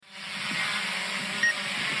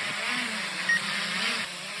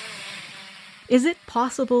Is it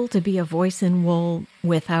possible to be a voice in wool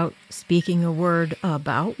without speaking a word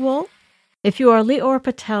about wool? If you are Lior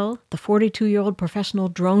Patel, the 42-year-old professional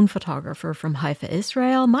drone photographer from Haifa,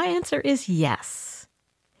 Israel, my answer is yes.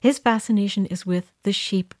 His fascination is with the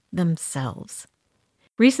sheep themselves.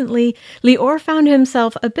 Recently, Lior found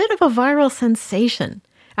himself a bit of a viral sensation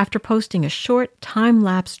after posting a short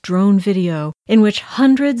time-lapse drone video in which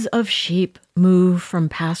hundreds of sheep move from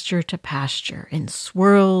pasture to pasture in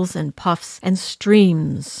swirls and puffs and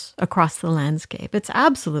streams across the landscape. It's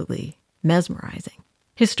absolutely mesmerizing.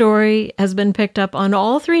 His story has been picked up on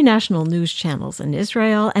all 3 national news channels in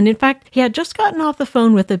Israel, and in fact, he had just gotten off the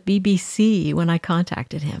phone with the BBC when I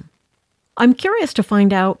contacted him. I'm curious to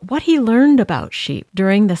find out what he learned about sheep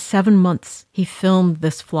during the 7 months he filmed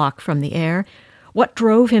this flock from the air, what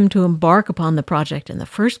drove him to embark upon the project in the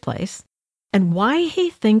first place, and why he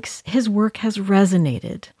thinks his work has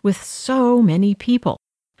resonated with so many people.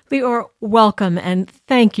 Lior, welcome, and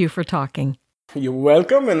thank you for talking. You're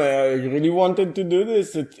welcome, and I really wanted to do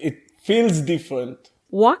this. It feels different.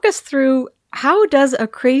 Walk us through, how does a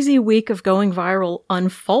crazy week of going viral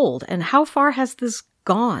unfold, and how far has this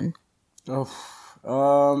gone? So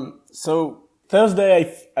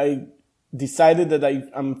Thursday I decided that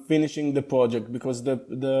I'm finishing the project because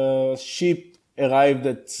the sheep arrived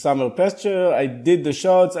at summer pasture. I did the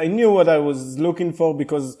shots. I knew what I was looking for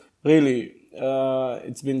because really,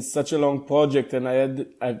 it's been such a long project, and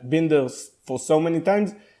I've been there for so many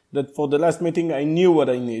times that for the last meeting I knew what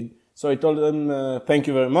I need. So I told them, thank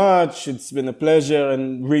you very much. It's been a pleasure.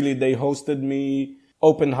 And really they hosted me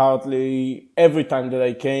open-heartedly every time that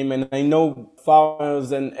I came. And I know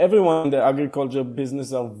farmers and everyone in the agriculture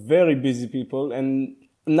business are very busy people, and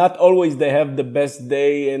not always they have the best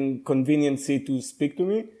day and conveniency to speak to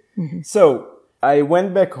me. Mm-hmm. So I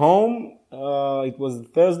went back home. It was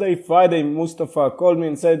Thursday. Friday, Mustafa called me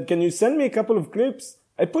and said, can you send me a couple of clips?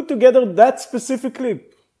 I put together that specific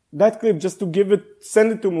clip, just to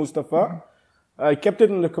send it to Mustafa. Mm-hmm. I kept it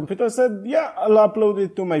on the computer. I said, yeah, I'll upload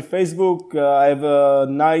it to my Facebook. I have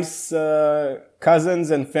nice cousins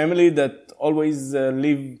and family that always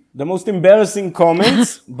leave the most embarrassing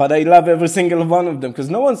comments, but I love every single one of them because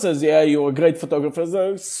no one says, yeah, you're a great photographer.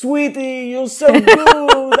 So, sweetie, you're so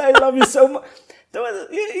good. I love you so much.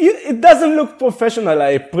 It doesn't look professional. I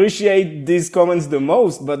appreciate these comments the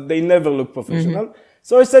most, but they never look professional. Mm-hmm.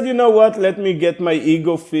 So I said, you know what? Let me get my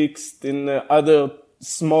ego fixed in other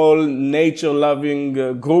small nature-loving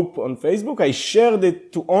group on Facebook. I shared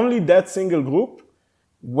it to only that single group,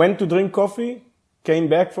 went to drink coffee, came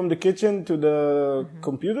back from the kitchen to the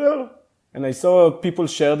computer, and I saw people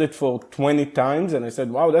shared it for 20 times, and I said,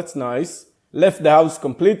 wow, that's nice. Left the house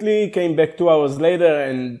completely, came back 2 hours later,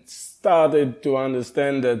 and started to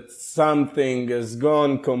understand that something has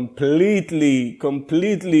gone completely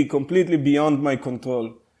beyond my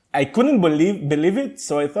control. I couldn't believe it,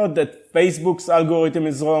 so I thought that Facebook's algorithm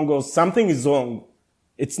is wrong or something is wrong.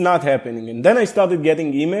 It's not happening. And then I started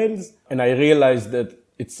getting emails, and I realized that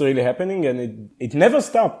it's really happening, and it never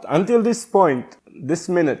stopped until this point, this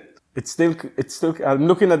minute. It's still, I'm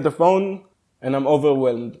looking at the phone, and I'm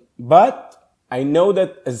overwhelmed. But I know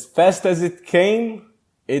that as fast as it came,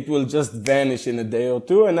 it will just vanish in a day or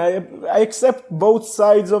two, and I accept both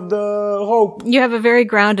sides of the rope. You have a very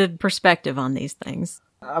grounded perspective on these things.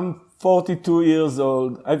 I'm 42 years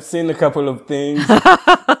old. I've seen a couple of things.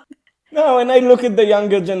 No, and I look at the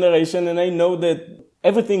younger generation and I know that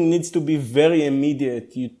everything needs to be very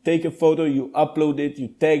immediate. You take a photo, you upload it, you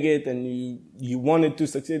tag it, and you want it to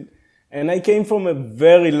succeed. And I came from a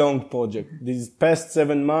very long project. These past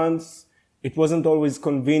 7 months, it wasn't always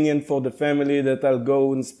convenient for the family that I'll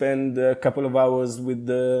go and spend a couple of hours with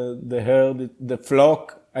the herd, the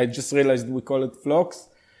flock. I just realized we call it flocks.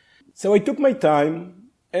 So I took my time.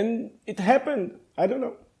 And it happened. I don't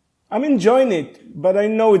know. I'm enjoying it, but I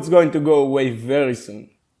know it's going to go away very soon.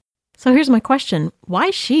 So here's my question.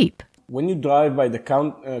 Why sheep? When you drive by the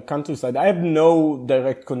countryside, I have no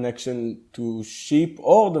direct connection to sheep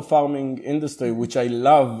or the farming industry, which I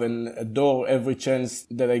love and adore every chance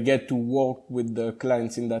that I get to work with the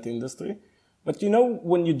clients in that industry. But you know,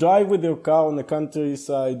 when you drive with your car on the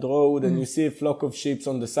countryside road and you see a flock of sheep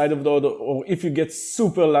on the side of the road, or if you get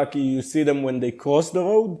super lucky, you see them when they cross the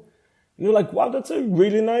road, and you're like, wow, that's a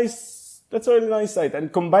really nice sight.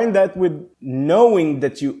 And combine that with knowing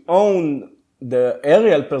that you own the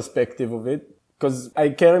aerial perspective of it, because I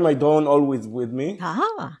carry my drone always with me.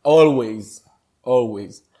 Ah. Always.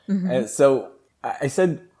 Mm-hmm. So I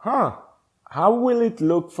said, how will it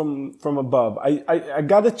look from above? I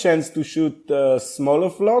got a chance to shoot smaller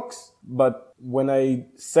flocks, but when I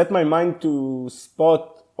set my mind to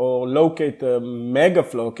spot or locate a mega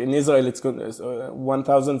flock. In Israel, it's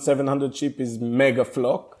 1,700 sheep is mega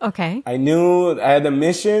flock. Okay. I knew I had a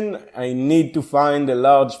mission. I need to find a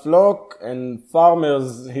large flock, and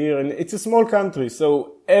farmers here, and it's a small country, so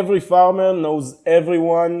every farmer knows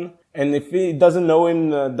everyone. And if he doesn't know him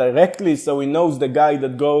directly, so he knows the guy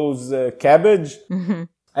that grows cabbage. Mm-hmm.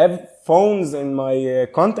 I have phones in my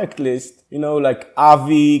contact list, like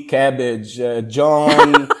Avi cabbage,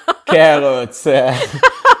 John carrots,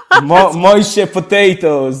 Moishe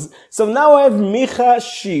potatoes. So now I have Micha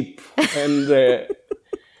sheep. And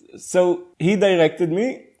so he directed me,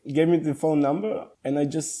 gave me the phone number, and I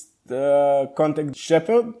just contacted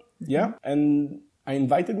Shepherd. Yeah. And I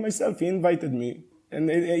invited myself. He invited me. And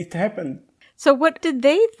it happened. So what did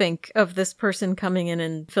they think of this person coming in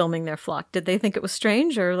and filming their flock? Did they think it was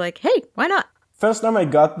strange or like, hey, why not? First time I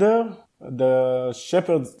got there, the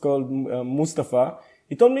shepherd called Mustafa,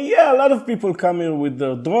 he told me, yeah, a lot of people come here with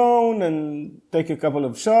their drone and take a couple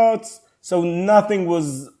of shots. So nothing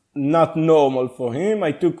was not normal for him.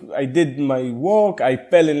 I did my work. I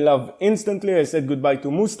fell in love instantly. I said goodbye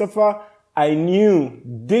to Mustafa. I knew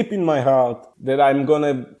deep in my heart that I'm going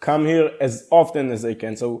to come here as often as I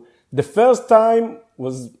can. So the first time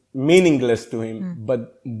was meaningless to him.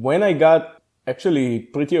 But when I got actually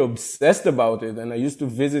pretty obsessed about it, and I used to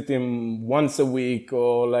visit him once a week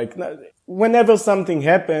or like whenever something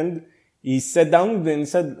happened, he sat down with me and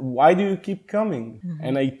said, why do you keep coming? Mm-hmm.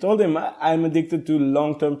 And I told him, I'm addicted to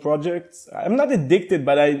long-term projects. I'm not addicted,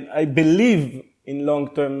 but I believe in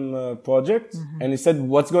long-term projects. Mm-hmm. And he said,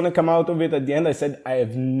 what's going to come out of it at the end? I said, I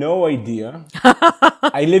have no idea.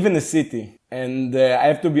 I live in a city. And I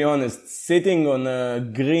have to be honest, sitting on a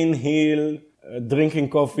green hill, drinking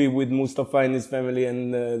coffee with Mustafa and his family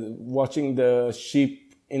and watching the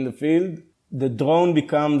sheep in the field, the drone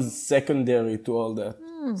becomes secondary to all that.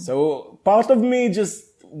 So part of me just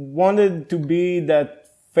wanted to be that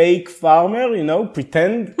fake farmer,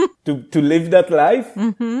 pretend to live that life.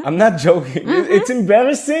 Mm-hmm. I'm not joking. Mm-hmm. It's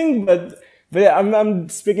embarrassing, but I'm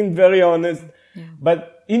speaking very honest. Yeah.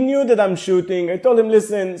 But he knew that I'm shooting. I told him,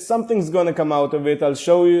 listen, something's going to come out of it. I'll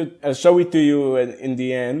show it to you in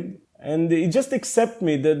the end. And he just accept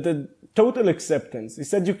me, the total acceptance. He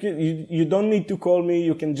said, you don't need to call me.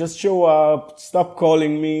 You can just show up. Stop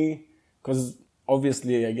calling me. Cause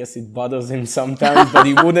obviously, I guess it bothers him sometimes, but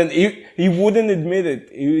he wouldn't admit it.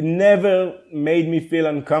 He never made me feel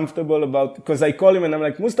uncomfortable because I call him and I'm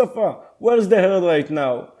like, Mustafa, where's the herd right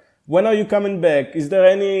now? When are you coming back? Is there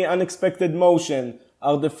any unexpected motion?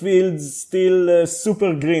 Are the fields still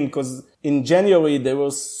super green? Because in January, they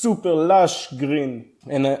were super lush green.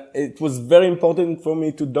 And it was very important for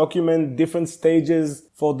me to document different stages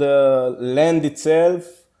for the land itself,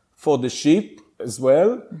 for the sheep as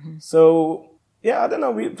well. Mm-hmm. So, yeah, I don't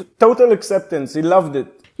know. Total acceptance. He loved it.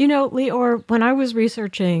 Lior, when I was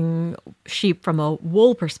researching sheep from a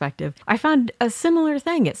wool perspective, I found a similar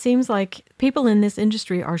thing. It seems like people in this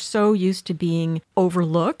industry are so used to being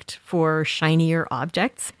overlooked for shinier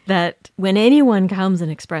objects that when anyone comes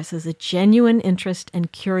and expresses a genuine interest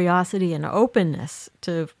and curiosity and openness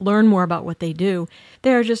to learn more about what they do,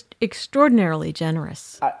 they are just extraordinarily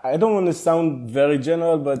generous. I don't want to sound very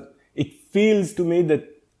general, but it feels to me that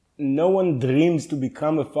no one dreams to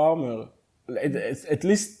become a farmer. At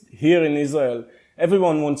least here in Israel,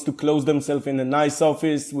 everyone wants to close themselves in a nice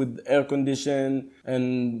office with air condition.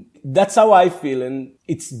 And that's how I feel. And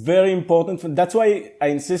it's very important. That's why I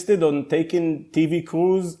insisted on taking TV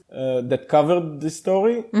crews that covered this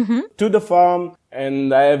story to the farm.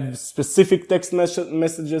 And I have specific text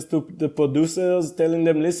messages to the producers telling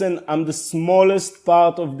them, listen, I'm the smallest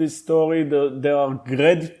part of this story. There are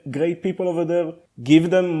great people over there. Give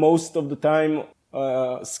them most of the time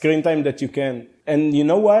screen time that you can. And you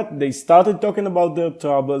know what? They started talking about their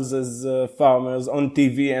troubles as farmers on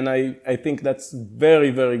TV, and I think that's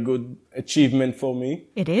very, very good achievement for me.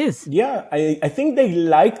 It is. Yeah, I think they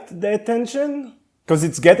liked the attention because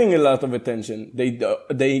it's getting a lot of attention.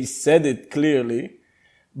 They said it clearly,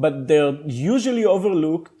 but they're usually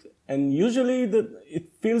overlooked. And usually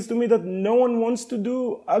it feels to me that no one wants to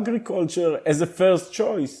do agriculture as a first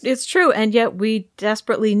choice. It's true. And yet we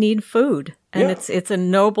desperately need food. And it's a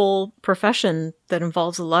noble profession that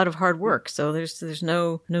involves a lot of hard work. So there's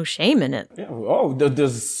no shame in it. Yeah. Oh,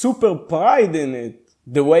 there's super pride in it.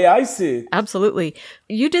 The way I see it. Absolutely.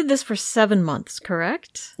 You did this for 7 months,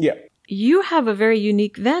 correct? Yeah. You have a very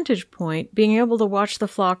unique vantage point, being able to watch the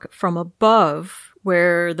flock from above,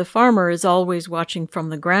 where the farmer is always watching from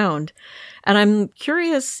the ground. And I'm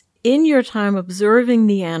curious, in your time observing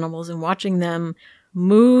the animals and watching them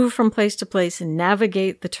move from place to place and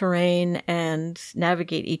navigate the terrain and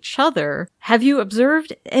navigate each other. Have you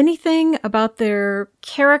observed anything about their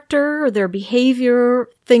character or their behavior,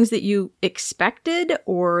 things that you expected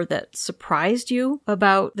or that surprised you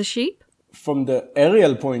about the sheep? From the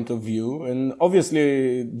aerial point of view, and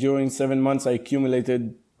obviously during 7 months I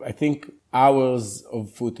accumulated, I think, hours of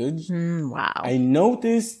footage. Wow. I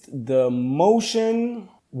noticed the motion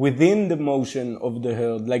within the motion of the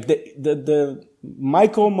herd, like the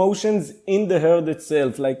micro motions in the herd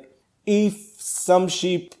itself. Like if some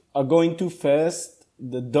sheep are going too fast,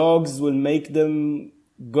 the dogs will make them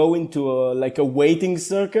go into a waiting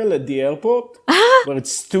circle at the airport where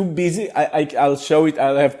it's too busy. I'll show it.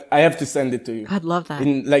 I have to send it to you. I'd love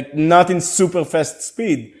that. Not in super fast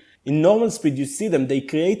speed. In normal speed, you see them. They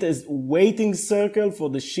create a waiting circle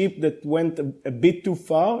for the sheep that went a bit too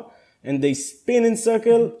far, and they spin in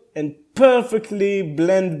circle and perfectly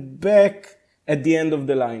blend back at the end of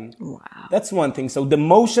the line. Wow. That's one thing. So the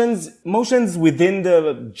motions within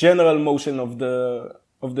the general motion of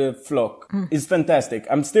the flock is fantastic.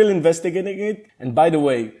 I'm still investigating it. And by the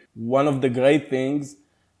way, one of the great things,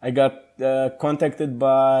 I got contacted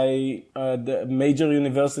by the major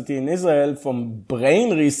university in Israel from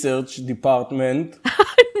brain research department.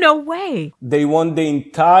 No way. They want the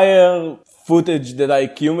entire footage that I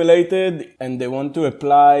accumulated, and they want to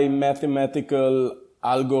apply mathematical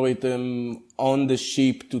algorithm on the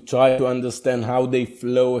sheep to try to understand how they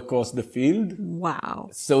flow across the field. Wow.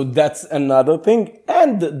 So that's another thing.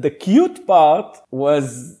 And the cute part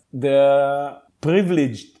was the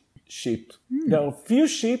privileged sheep. There are a few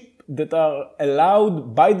sheep that are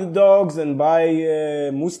allowed by the dogs and by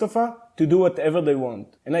Mustafa to do whatever they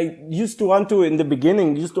want. And I used to run to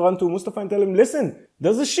Mustafa and tell him, listen,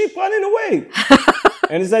 there's a sheep running away.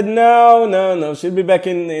 And he said, no, she'll be back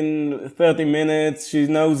in 30 minutes. She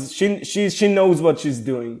knows what she's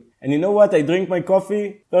doing. And you know what? I drink my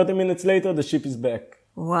coffee. 30 minutes later, the sheep is back.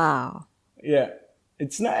 Wow. Yeah.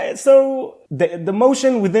 It's nice. So the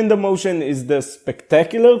motion within the motion is the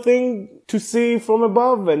spectacular thing to see from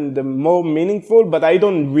above and the more meaningful, but I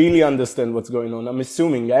don't really understand what's going on. I'm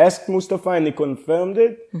assuming. I asked Mustafa and he confirmed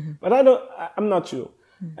it, but I'm not sure.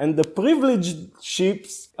 And the privileged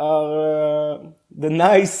sheeps are the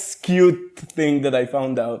nice, cute thing that I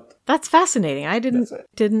found out. That's fascinating. I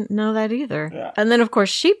didn't know that either. Yeah. And then, of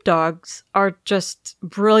course, sheepdogs are just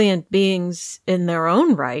brilliant beings in their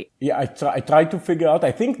own right. Yeah, I tried to figure out.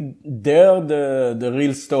 I think they're the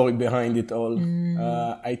real story behind it all.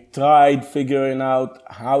 I tried figuring out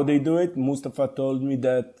how they do it. Mustafa told me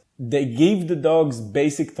that they give the dogs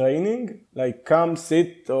basic training, like come,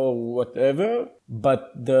 sit, or whatever.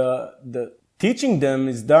 But the teaching them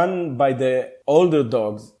is done by the older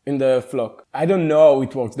dogs in the flock. I don't know how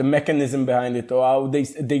it works, the mechanism behind it, or how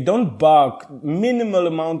they don't bark, minimal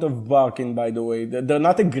amount of barking, by the way. They're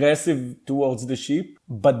not aggressive towards the sheep,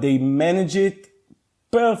 but they manage it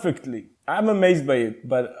perfectly. I'm amazed by it,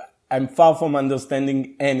 but I'm far from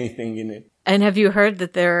understanding anything in it. And have you heard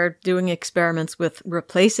that they're doing experiments with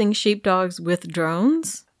replacing sheepdogs with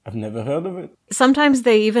drones? I've never heard of it. Sometimes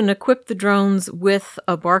they even equip the drones with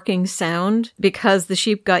a barking sound because the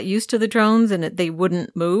sheep got used to the drones and they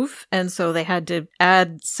wouldn't move. And so they had to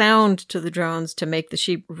add sound to the drones to make the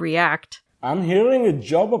sheep react. I'm hearing a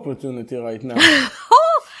job opportunity right now.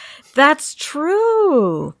 Oh, that's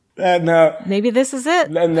true. No. Maybe this is it.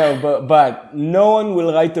 No, but no one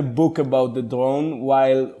will write a book about the drone,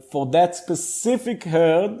 while for that specific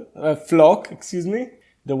flock,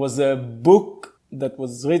 there was a book that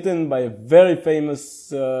was written by a very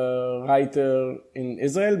famous writer in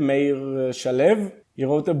Israel, Meir Shalev. He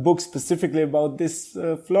wrote a book specifically about this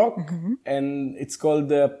flock, and it's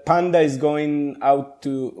called Panda is Going Out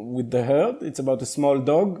with the Herd. It's about a small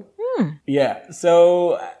dog. Yeah,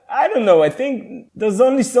 so I don't know. I think there's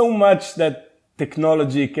only so much that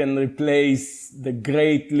technology can replace the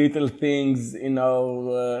great little things in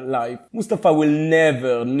our life. Mustafa will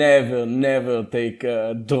never take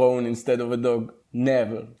a drone instead of a dog.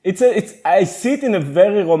 Never. I see it in a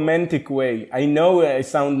very romantic way. I know I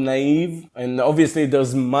sound naive, and obviously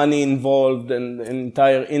there's money involved and an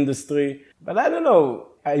entire industry, but I don't know.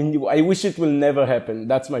 I wish it will never happen.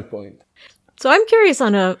 That's my point. So I'm curious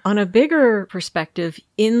on a bigger perspective.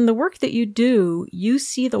 In the work that you do, you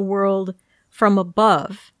see the world from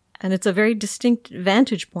above. And it's a very distinct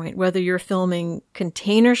vantage point, whether you're filming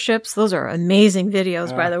container ships. Those are amazing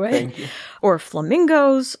videos, by the way. Thank you. Or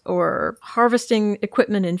flamingos or harvesting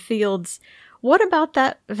equipment in fields. What about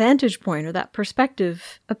that vantage point or that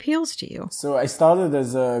perspective appeals to you? So I started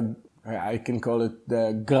as I can call it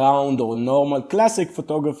the ground or normal classic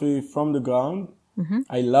photography from the ground.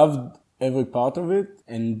 I loved every part of it.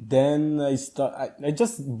 And then I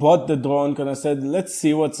just bought the drone because I said, let's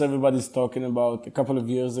see what everybody's talking about a couple of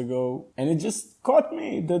years ago. And it just caught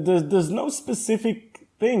me. There's no specific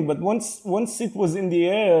thing, but once it was in the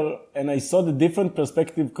air and I saw the different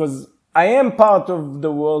perspective, because I am part of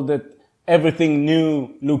the world that everything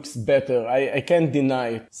new looks better. I can't deny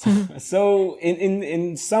it. So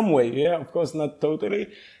in some way, yeah, of course, not totally.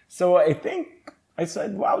 So I think I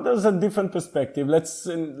said, wow, there's a different perspective. Let's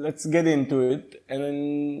get into it. And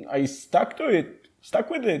then I stuck with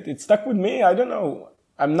it. It stuck with me. I don't know.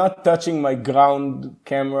 I'm not touching my ground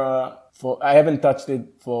camera I haven't touched it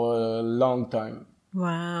for a long time.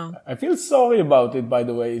 Wow. I feel sorry about it, by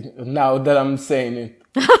the way, now that I'm saying it.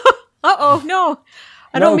 Uh-oh, no.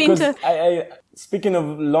 I don't mean to. Speaking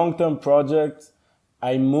of long-term projects,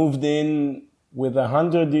 I moved in with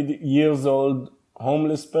 100 years old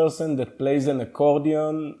homeless person that plays an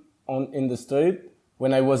accordion in the street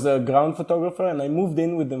when I was a ground photographer, and I moved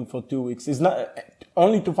in with him for 2 weeks. It's not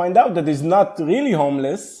only to find out that he's not really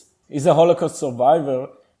homeless. He's a Holocaust survivor,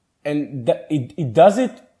 and he does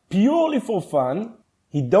it purely for fun.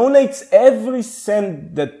 He donates every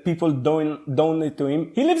cent that people donate to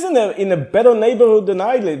him. He lives in a better neighborhood than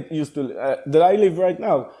I live right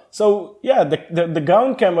now. So yeah, the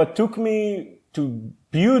ground camera took me to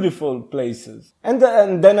beautiful places. And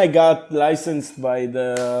then I got licensed by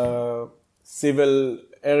the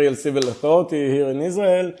Aerial Civil Authority here in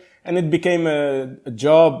Israel, and it became a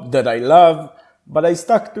job that I love, but I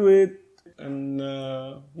stuck to it, and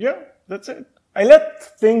yeah, that's it. I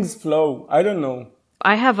let things flow. I don't know.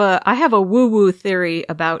 I have a woo-woo theory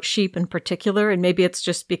about sheep in particular, and maybe it's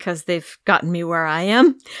just because they've gotten me where I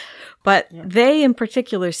am, but they in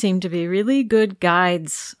particular seem to be really good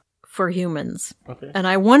guides for humans. Okay. And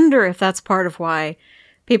I wonder if that's part of why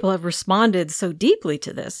people have responded so deeply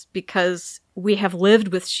to this, because we have lived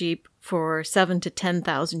with sheep for 7,000 to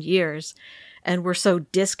 10,000 years, and we're so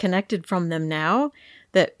disconnected from them now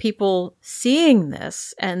that people seeing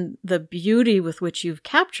this and the beauty with which you've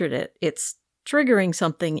captured it, it's triggering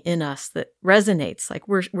something in us that resonates. Like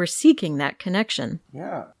we're seeking that connection.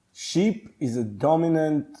 Yeah. Sheep is a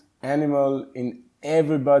dominant animal in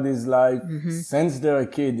everybody's life since they're a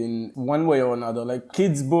kid in one way or another. Like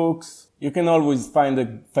kids' books, you can always find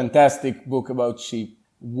a fantastic book about sheep.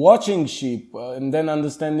 Watching sheep and then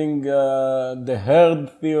understanding the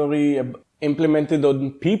herd theory implemented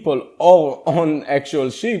on people or on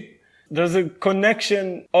actual sheep. There's a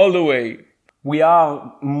connection all the way. We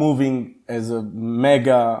are moving as a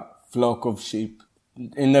mega flock of sheep.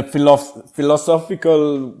 In a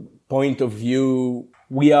philosophical point of view,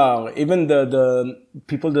 we are. Even the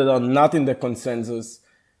people that are not in the consensus,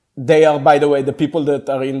 they are, by the way, the people that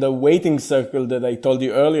are in the waiting circle that I told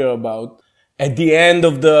you earlier about. At the end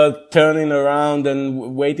of the turning around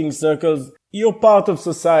and waiting circles, you're part of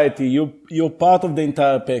society. You're part of the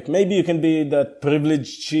entire pack. Maybe you can be that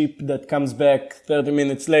privileged sheep that comes back 30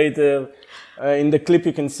 minutes later. In the clip,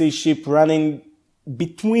 you can see sheep running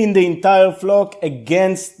between the entire flock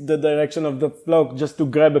against the direction of the flock just to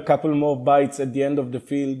grab a couple more bites at the end of the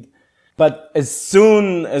field. But as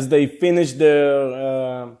soon as they finish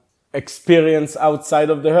their experience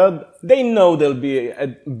outside of the herd, they know they'll be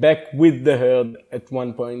back with the herd at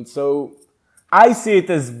one point. So I see it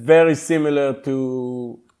as very similar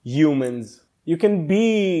to humans. You can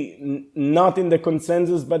be not in the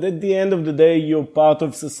consensus, but at the end of the day, you're part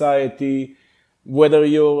of society. Whether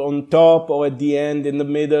you're on top or at the end, in the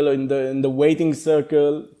middle, or in the waiting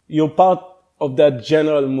circle, you're part of that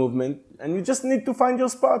general movement, and you just need to find your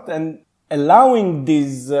spot. And allowing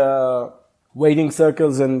these waiting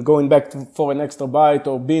circles and going back for an extra bite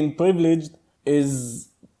or being privileged is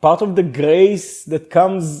part of the grace that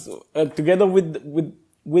comes together with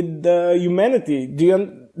humanity.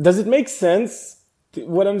 Does it make sense?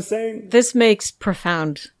 What I'm saying? This makes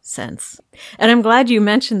profound sense. And I'm glad you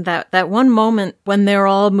mentioned that one moment when they're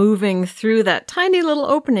all moving through that tiny little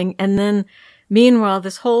opening, and then meanwhile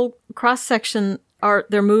this whole cross section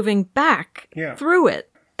they're moving back through it.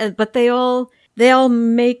 But they all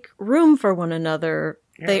make room for one another.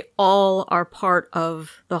 Yeah. They all are part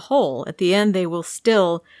of the whole. At the end, they will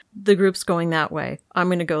still, the group's going that way. I'm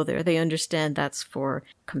going to go there. They understand that's for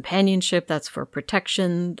companionship, that's for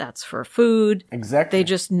protection, that's for food. Exactly. They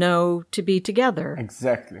just know to be together.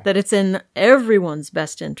 Exactly. That it's in everyone's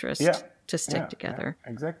best interest to stick together.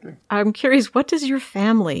 Yeah, exactly. I'm curious, what does your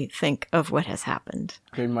family think of what has happened?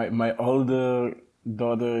 Okay, my older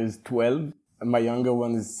daughter is 12, and my younger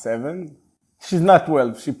one is 7. She's not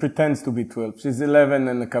 12. She pretends to be 12. She's 11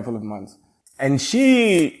 in a couple of months. And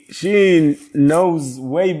she knows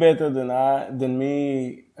way better than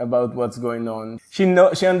me about what's going on. She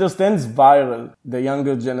understands viral, the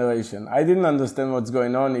younger generation. I didn't understand what's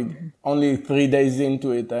going on. Only 3 days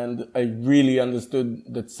into it, and I really understood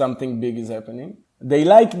that something big is happening. They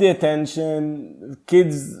like the attention.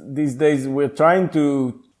 Kids these days, we're trying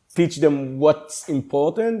to teach them what's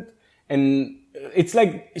important. And it's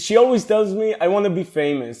like, she always tells me, I want to be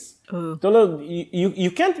famous.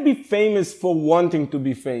 You can't be famous for wanting to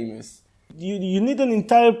be famous. You need an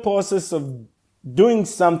entire process of doing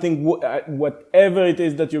something, whatever it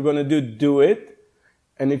is that you're going to do it.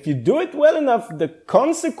 And if you do it well enough, the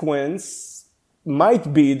consequence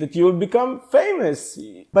might be that you will become famous.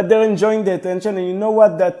 But they're enjoying the attention. And you know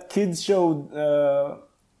what? That kids show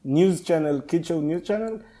news channel,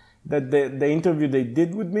 that the interview they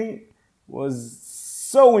did with me was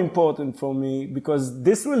so important for me, because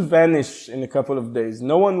this will vanish in a couple of days.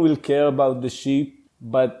 No one will care about the sheep,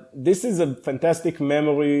 but this is a fantastic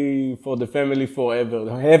memory for the family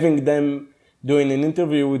forever. Having them doing an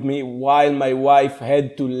interview with me while my wife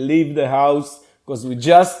had to leave the house because we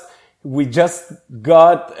just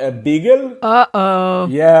got a beagle. Uh-oh.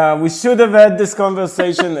 Yeah, we should have had this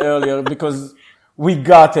conversation earlier, because we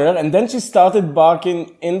got her and then she started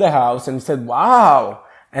barking in the house and said, wow.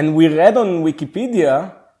 And we read on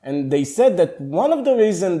Wikipedia, and they said that one of the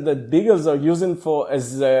reasons that beagles are used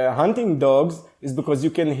as hunting dogs is because you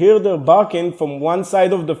can hear their barking from one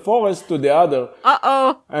side of the forest to the other.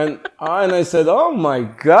 Uh-oh. And I said, oh my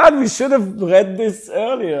God, we should have read this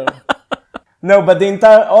earlier. No, but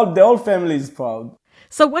the whole family is proud.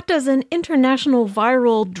 So what does an international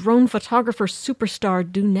viral drone photographer superstar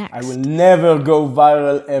do next? I will never go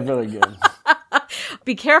viral ever again.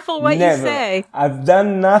 Be careful what you say. I've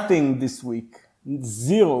done nothing this week.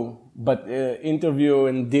 Zero. But interview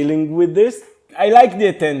and dealing with this. I like the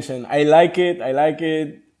attention. I like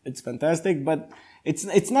it. It's fantastic. But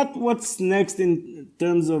it's not what's next in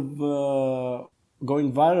terms of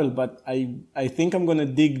going viral. But I think I'm going to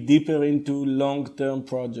dig deeper into long-term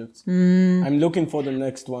projects. I'm looking for the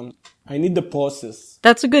next one. I need the process.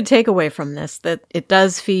 That's a good takeaway from this, that it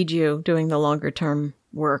does feed you doing the longer-term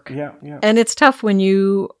work. Yeah. And it's tough when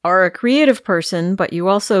you are a creative person, but you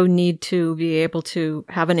also need to be able to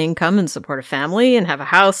have an income and support a family and have a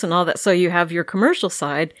house and all that. So you have your commercial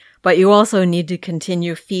side, but you also need to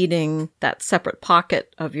continue feeding that separate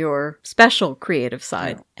pocket of your special creative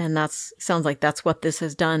side. Yeah. And sounds like that's what this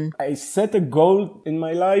has done. I set a goal in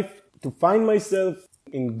my life to find myself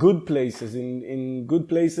in good places, in good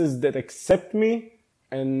places that accept me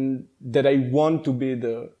and that I want to be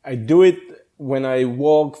there. I do it when I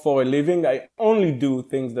work for a living. I only do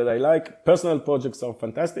things that I like. Personal projects are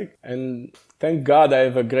fantastic. And thank God I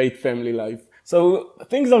have a great family life. So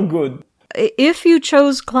things are good. If you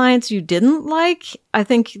chose clients you didn't like, I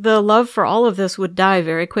think the love for all of this would die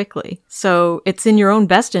very quickly. So it's in your own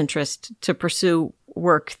best interest to pursue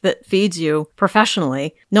work that feeds you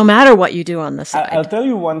professionally, no matter what you do on the side. I'll tell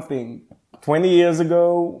you one thing. 20 years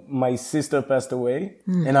ago, my sister passed away,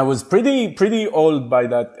 and I was pretty old by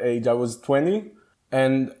that age. I was 20,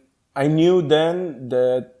 and I knew then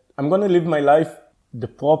that I'm going to live my life the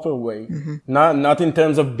proper way. Not in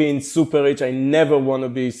terms of being super rich. I never want to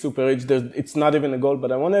be super rich. It's not even a goal,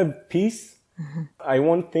 but I want to have peace. I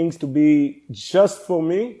want things to be just for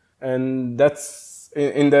me, and that's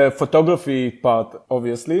in the photography part,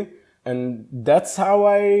 obviously. And that's how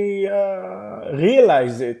I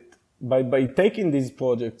realize it. By taking these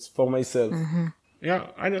projects for myself. Yeah,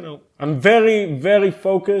 I don't know. I'm very, very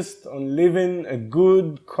focused on living a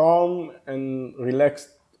good, calm, and relaxed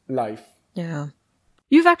life. Yeah.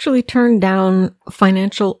 You've actually turned down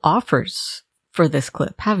financial offers for this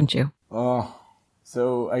clip, haven't you? Oh,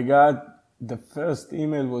 so I got the first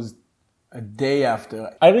email was a day after.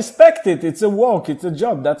 I respect it. It's a work. It's a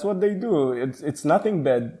job. That's what they do. It's nothing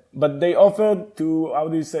bad. But they offered to,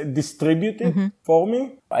 distribute it for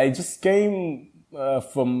me. I just came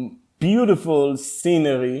from beautiful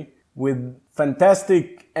scenery with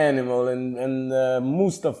fantastic animal and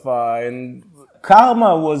Mustafa, and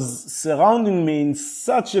karma was surrounding me in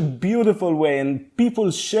such a beautiful way, and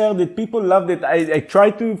people shared it. People loved it. I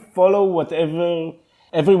tried to follow what they're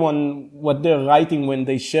writing when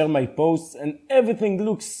they share my posts, and everything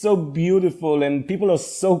looks so beautiful and people are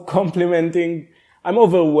so complimenting. I'm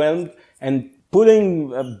overwhelmed, and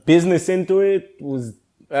putting a business into it was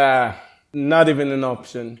not even an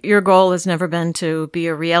option. Your goal has never been to be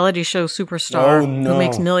a reality show superstar who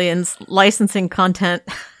makes millions licensing content.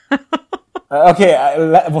 Okay,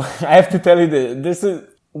 I have to tell you this.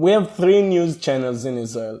 We have 3 news channels in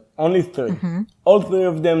Israel. Only 3. All 3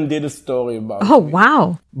 of them did a story about Oh, me.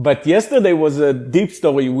 wow. But yesterday was a deep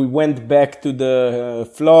story. We went back to the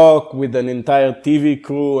flock with an entire TV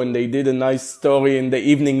crew and they did a nice story in the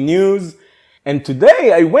evening news. And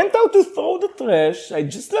today I went out to throw the trash. I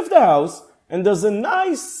just left the house and there's a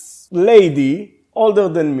nice lady, older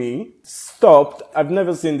than me, stopped. I've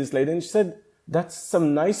never seen this lady. And she said, "That's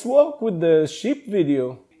some nice work with the sheep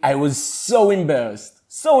video." I was so embarrassed.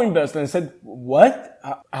 And I said, "What?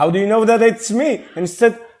 How do you know that it's me?" And she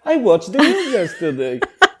said, "I watched the news yesterday."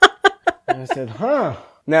 And I said,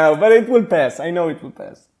 No, but it will pass. I know it will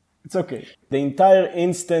pass. It's okay. The entire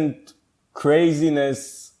instant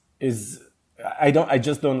craziness is, I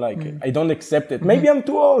just don't like it. I don't accept it. Maybe I'm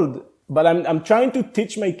too old, but I'm trying to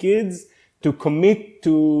teach my kids to commit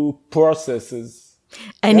to processes.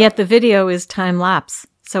 And yet the video is time lapse,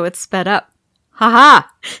 so it's sped up. Ha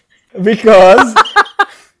Because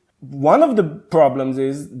one of the problems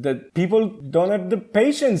is that people don't have the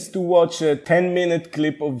patience to watch a 10-minute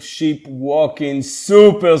clip of sheep walking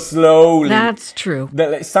super slowly. That's true.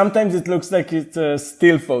 Sometimes it looks like it's a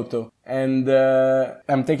still photo. And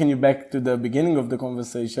I'm taking you back to the beginning of the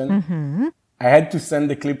conversation. I had to send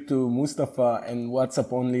the clip to Mustafa, and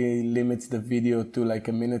WhatsApp only limits the video to like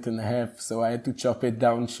 1.5 minutes, so I had to chop it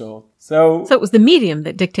down short. So it was the medium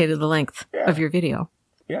that dictated the length of your video.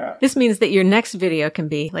 Yeah. This means that your next video can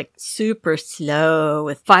be like super slow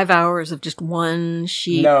with 5 hours of just one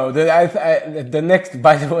sheep. No, the next,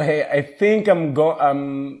 by the way, I think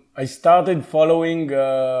I started following,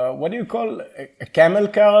 what do you call a camel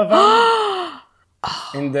caravan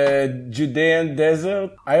in the Judean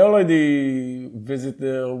desert. I already visited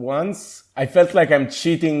there once. I felt like I'm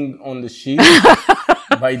cheating on the sheep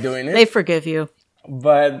by doing it. They forgive you.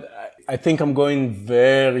 But I think I'm going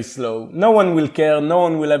very slow. No one will care. No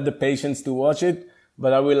one will have the patience to watch it,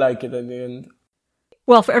 but I will like it at the end.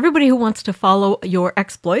 Well, for everybody who wants to follow your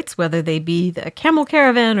exploits, whether they be the camel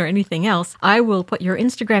caravan or anything else, I will put your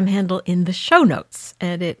Instagram handle in the show notes.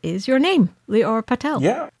 And it is your name, Lior Patel.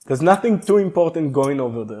 Yeah, there's nothing too important going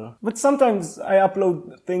over there. But sometimes I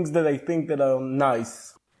upload things that I think that are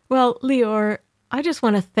nice. Well, Lior, I just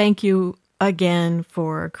want to thank you again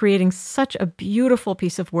for creating such a beautiful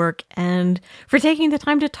piece of work and for taking the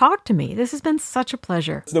time to talk to me. This has been such a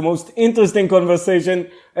pleasure. It's the most interesting conversation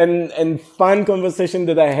and fun conversation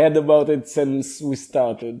that I had about it since we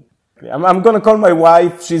started. I'm going to call my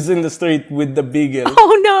wife. She's in the street with the beagle.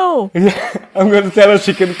 Oh, no. Yeah, I'm going to tell her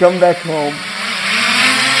she can come back home.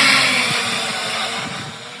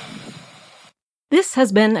 This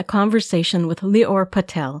has been a conversation with Lior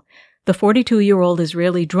Patel, the 42-year-old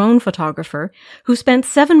Israeli drone photographer who spent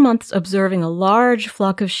 7 months observing a large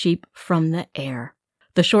flock of sheep from the air.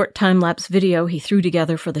 The short time-lapse video he threw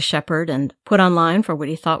together for The Shepherd and put online for what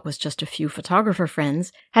he thought was just a few photographer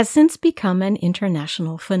friends has since become an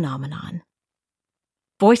international phenomenon.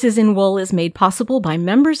 Voices in Wool is made possible by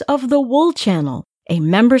members of the Wool Channel, a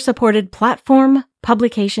member-supported platform,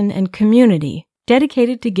 publication, and community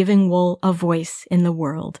dedicated to giving wool a voice in the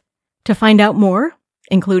world. To find out more,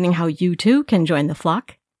 including how you too can join the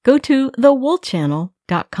flock, go to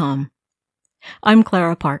thewoolchannel.com. I'm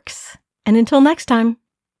Clara Parks, and until next time,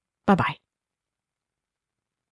 bye-bye.